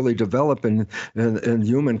didn't really develop in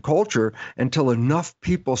human culture until enough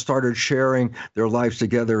people started sharing their lives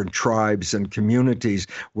together in tribes and communities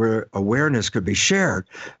where awareness could be shared.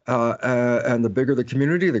 And the bigger the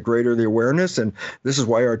community, the greater the awareness. And this is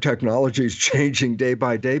why our technology is changing day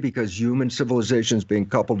by day, because human civilization is being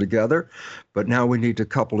coupled together. But now we need to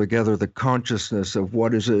couple together the consciousness of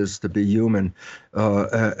what it is to be human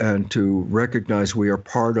and to recognize we are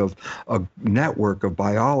part of a network of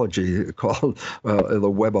biology called the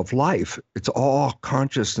web of life. It's all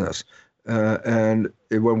consciousness. And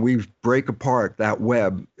when we break apart that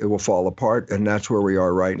web, it will fall apart. And that's where we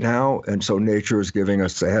are right now. And so nature is giving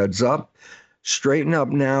us a heads up. Straighten up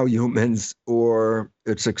now, humans, or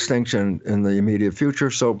it's extinction in the immediate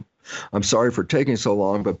future. So I'm sorry for taking so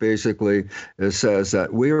long, but basically it says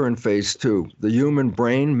that we are in phase 2. The human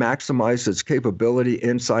brain maximizes its capability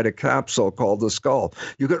inside a capsule called the skull.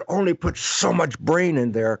 You could only put so much brain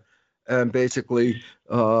in there, and basically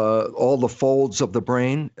all the folds of the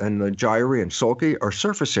brain and the gyri and sulci are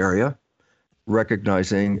surface area,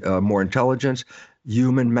 recognizing more intelligence.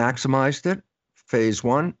 Human maximized it, phase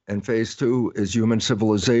 1, and phase 2 is human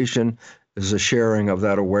civilization, is a sharing of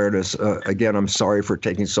that awareness. Again, I'm sorry for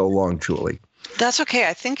taking so long, Julie. That's okay.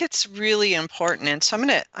 I think it's really important. And so I'm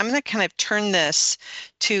gonna kind of turn this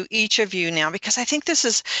to each of you now, because I think this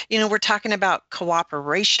is, we're talking about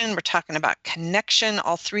cooperation, we're talking about connection.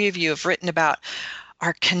 All three of you have written about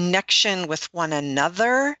our connection with one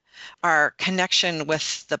another, our connection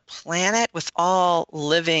with the planet, with all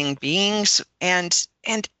living beings, and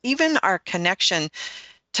even our connection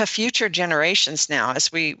to future generations now as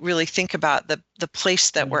we really think about the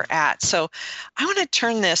place that we're at. So I want to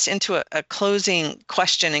turn this into a closing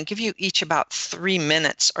question and give you each about 3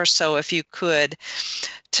 minutes or so, if you could,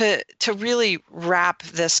 to really wrap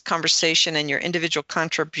this conversation and your individual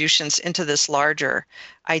contributions into this larger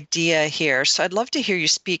idea here. So I'd love to hear you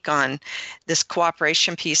speak on this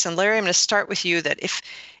cooperation piece. And Larry, I'm going to start with you, that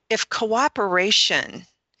if cooperation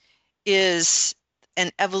is an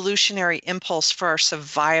evolutionary impulse for our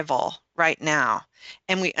survival right now,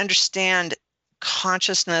 and we understand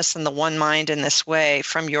consciousness and the one mind in this way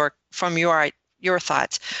from your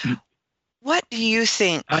thoughts, what do you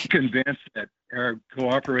think? I'm convinced that our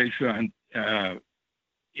cooperation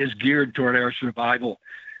is geared toward our survival.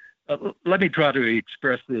 Let me try to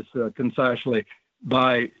express this concisely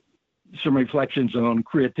by some reflections on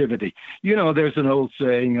creativity. There's an old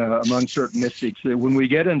saying among certain mystics that when we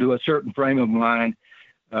get into a certain frame of mind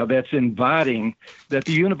that's inviting, that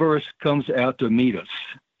the universe comes out to meet us.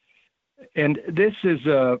 And this is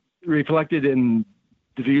reflected in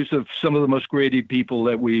the views of some of the most creative people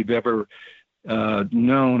that we've ever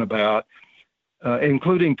known about,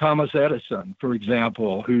 including Thomas Edison, for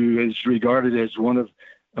example, who is regarded as one of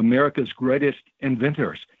America's greatest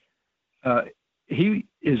inventors. He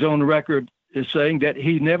is on record as saying that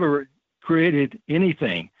he never created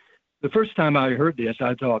anything. The first time I heard this,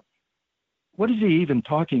 I thought, what is he even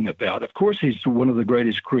talking about? Of course, he's one of the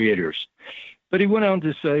greatest creators. But he went on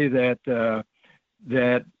to say that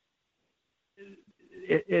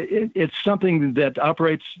it's something that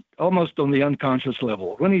operates almost on the unconscious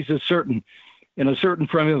level. When he's in a certain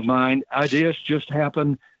frame of mind, ideas just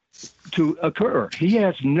happen to occur. He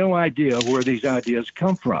has no idea where these ideas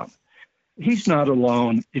come from. He's not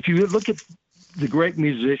alone. If you look at the great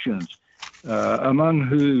musicians, among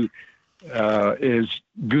who is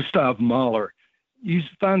Gustav Mahler, you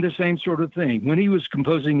find the same sort of thing. When he was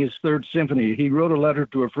composing his Third Symphony, he wrote a letter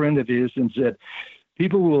to a friend of his and said,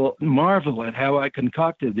 "People will marvel at how I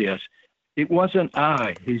concocted this. It wasn't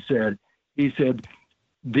I," he said. He said,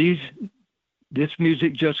 this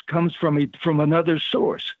music just comes from another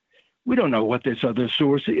source. We don't know what this other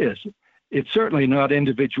source is. It's certainly not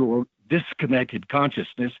individual disconnected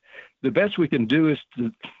consciousness. The best we can do is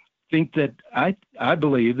to think that I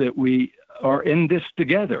believe that we are in this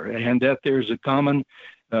together, and that there's a common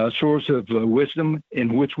source of wisdom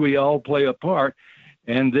in which we all play a part,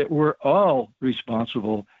 and that we're all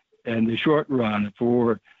responsible in the short run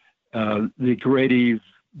for the creative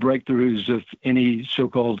breakthroughs of any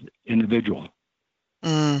so-called individual.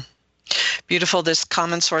 Beautiful. This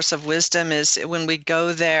common source of wisdom is when we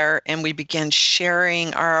go there and we begin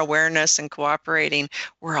sharing our awareness and cooperating,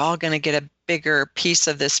 we're all going to get a bigger piece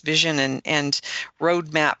of this vision and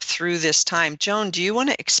roadmap through this time. Joan, do you want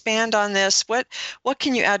to expand on this? What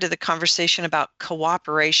can you add to the conversation about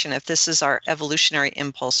cooperation if this is our evolutionary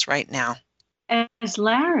impulse right now? As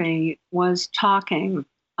Larry was talking,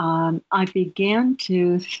 I began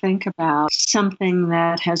to think about something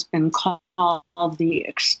that has been called the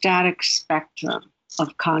ecstatic spectrum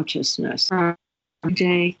of consciousness. From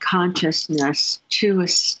everyday consciousness to a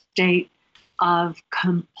state of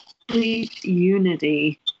complete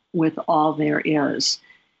unity with all there is.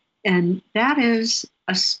 And that is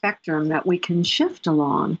a spectrum that we can shift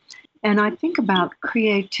along. And I think about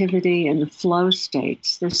creativity and flow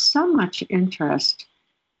states. There's so much interest,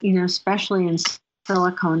 especially in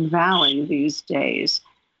Silicon Valley these days,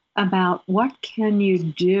 about what can you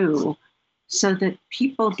do so that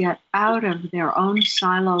people get out of their own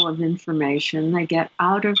silo of information, they get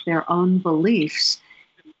out of their own beliefs,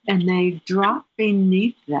 and they drop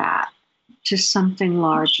beneath that to something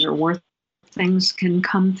larger where things can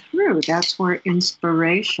come through. That's where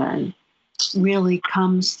inspiration really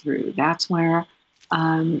comes through. That's where,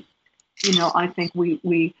 I think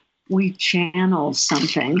we channel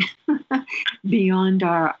something beyond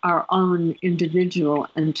our own individual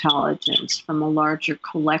intelligence from a larger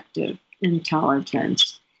collective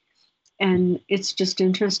intelligence. And it's just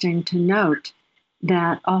interesting to note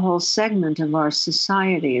that a whole segment of our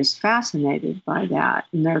society is fascinated by that.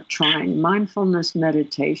 And they're trying mindfulness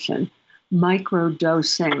meditation,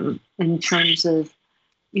 microdosing in terms of,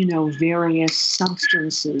 various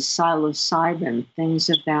substances, psilocybin, things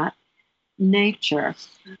of that nature,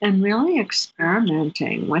 and really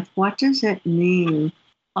experimenting with what does it mean,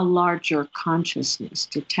 a larger consciousness,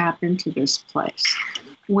 to tap into this place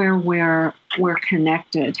where we're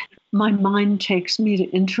connected. My mind takes me to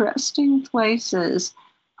interesting places.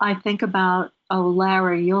 I think about,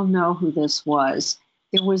 Larry, you'll know who this was.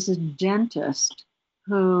 It was a dentist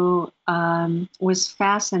who was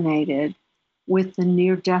fascinated with the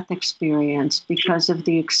near-death experience because of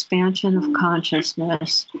the expansion of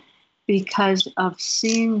consciousness, because of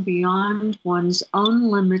seeing beyond one's own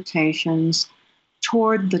limitations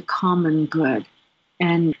toward the common good,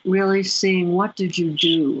 and really seeing what did you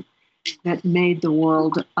do that made the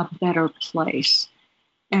world a better place.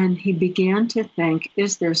 And he began to think,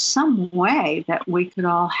 is there some way that we could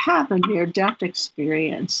all have a near-death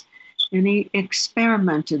experience? And he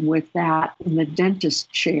experimented with that in the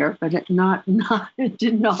dentist chair, but it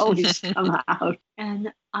didn't always come out.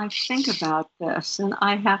 And I think about this, and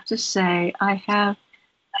I have to say, I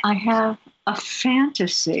have a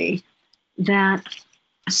fantasy that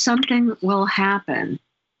something will happen,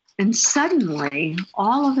 and suddenly,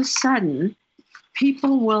 all of a sudden,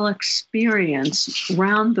 people will experience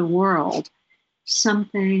around the world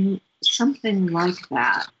something like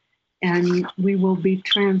that. And we will be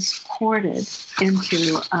transported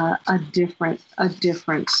into a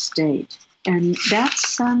different state. And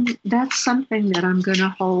that's something that I'm going to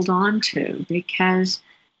hold on to, because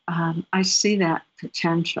I see that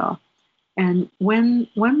potential. And when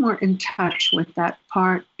we're in touch with that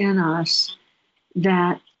part in us,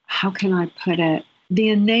 that, how can I put it, the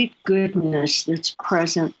innate goodness that's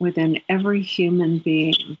present within every human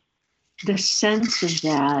being, the sense of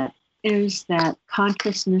that is that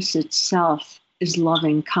consciousness itself is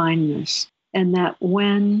loving kindness. And that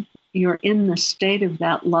when you're in the state of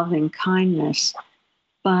that loving kindness,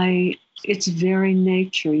 by its very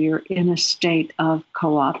nature, you're in a state of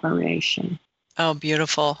cooperation. Oh,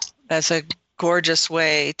 beautiful. That's a gorgeous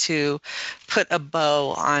way to put a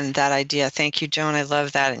bow on that idea. Thank you, Joan. I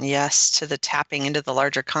love that. And yes, to the tapping into the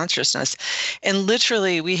larger consciousness. And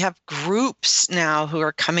literally, we have groups now who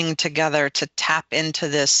are coming together to tap into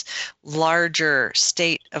this larger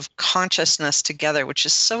state of consciousness together, which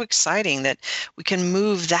is so exciting that we can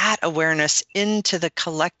move that awareness into the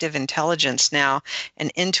collective intelligence now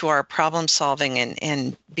and into our problem solving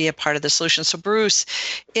and be a part of the solution. So Bruce,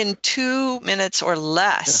 in 2 minutes or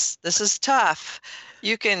less, this is tough,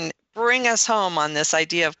 you can bring us home on this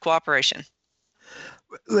idea of cooperation.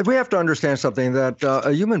 We have to understand something, that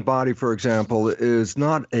a human body, for example, is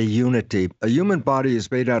not a unity. A human body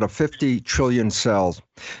is made out of 50 trillion cells.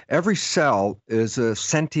 Every cell is a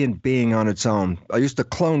sentient being on its own. I used to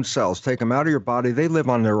clone cells, take them out of your body. They live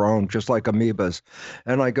on their own, just like amoebas.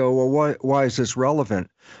 And I go, well, why is this relevant?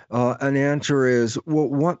 And the answer is, well,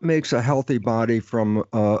 what makes a healthy body from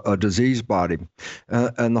a diseased body?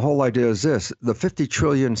 And the whole idea is this: the 50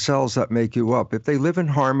 trillion cells that make you up, if they live in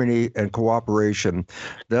harmony and cooperation,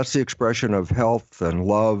 That's the expression of health and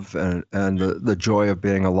love and the joy of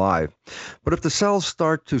being alive. But if the cells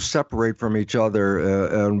start to separate from each other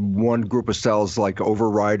and one group of cells like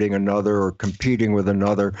overriding another or competing with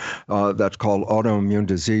another, that's called autoimmune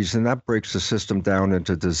disease, and that breaks the system down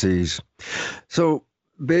into disease. So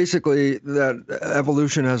basically, that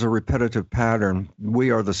evolution has a repetitive pattern.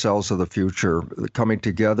 We are the cells of the future coming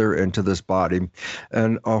together into this body.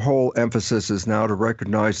 And our whole emphasis is now to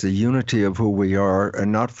recognize the unity of who we are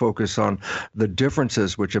and not focus on the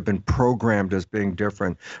differences which have been programmed as being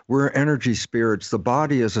different. We're energy spirits. The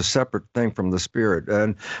body is a separate thing from the spirit.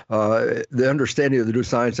 And the understanding of the new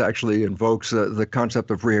science actually invokes the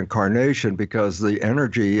concept of reincarnation, because the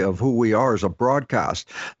energy of who we are is a broadcast.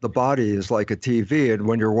 The body is like a TV,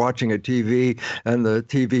 and when you're watching a TV and the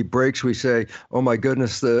TV breaks, we say, oh my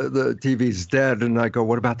goodness, the TV's dead. And I go,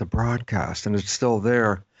 what about the broadcast? And it's still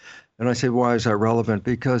there. And I say, why is that relevant?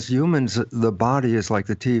 Because humans, the body is like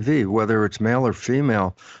the TV, whether it's male or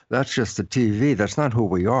female, that's just the TV. That's not who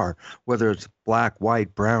we are. Whether it's black,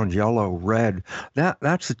 white, brown, yellow, red,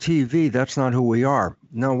 that's the TV. That's not who we are.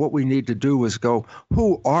 No, what we need to do is go,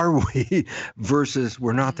 who are we versus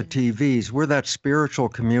we're not the TVs. We're that spiritual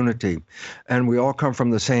community, and we all come from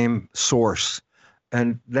the same source.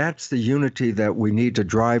 And that's the unity that we need to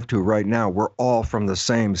drive to right now. We're all from the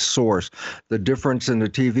same source. The difference in the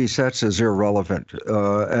TV sets is irrelevant.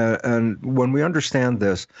 And when we understand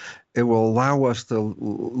this, it will allow us to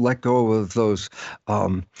let go of those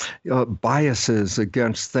biases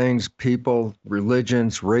against things, people,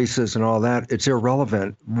 religions, races, and all that. It's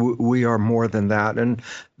irrelevant. We are more than that. And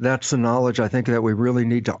that's the knowledge, I think, that we really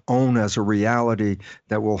need to own as a reality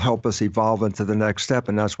that will help us evolve into the next step.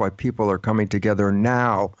 And that's why people are coming together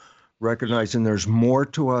now, recognizing there's more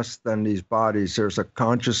to us than these bodies. There's a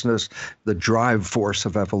consciousness, the drive force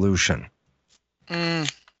of evolution.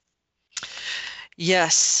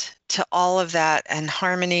 Yes, to all of that, and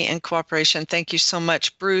harmony and cooperation. Thank you so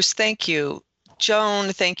much, Bruce. Thank you,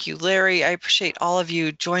 Joan. Thank you, Larry. I appreciate all of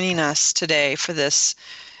you joining us today for this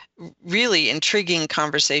really intriguing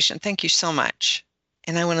conversation. Thank you so much.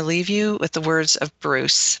 And I want to leave you with the words of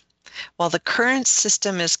Bruce. While the current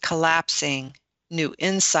system is collapsing, new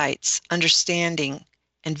insights, understanding,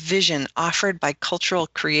 and vision offered by cultural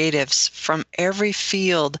creatives from every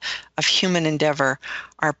field of human endeavor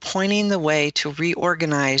are pointing the way to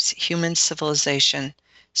reorganize human civilization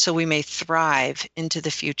so we may thrive into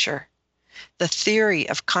the future. The theory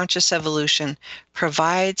of conscious evolution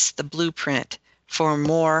provides the blueprint for a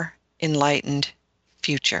more enlightened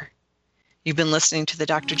future. You've been listening to The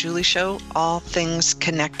Dr. Julie Show, all things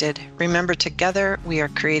connected. Remember, together we are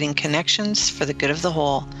creating connections for the good of the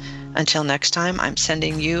whole. Until next time, I'm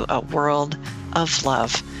sending you a world of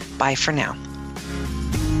love. Bye for now.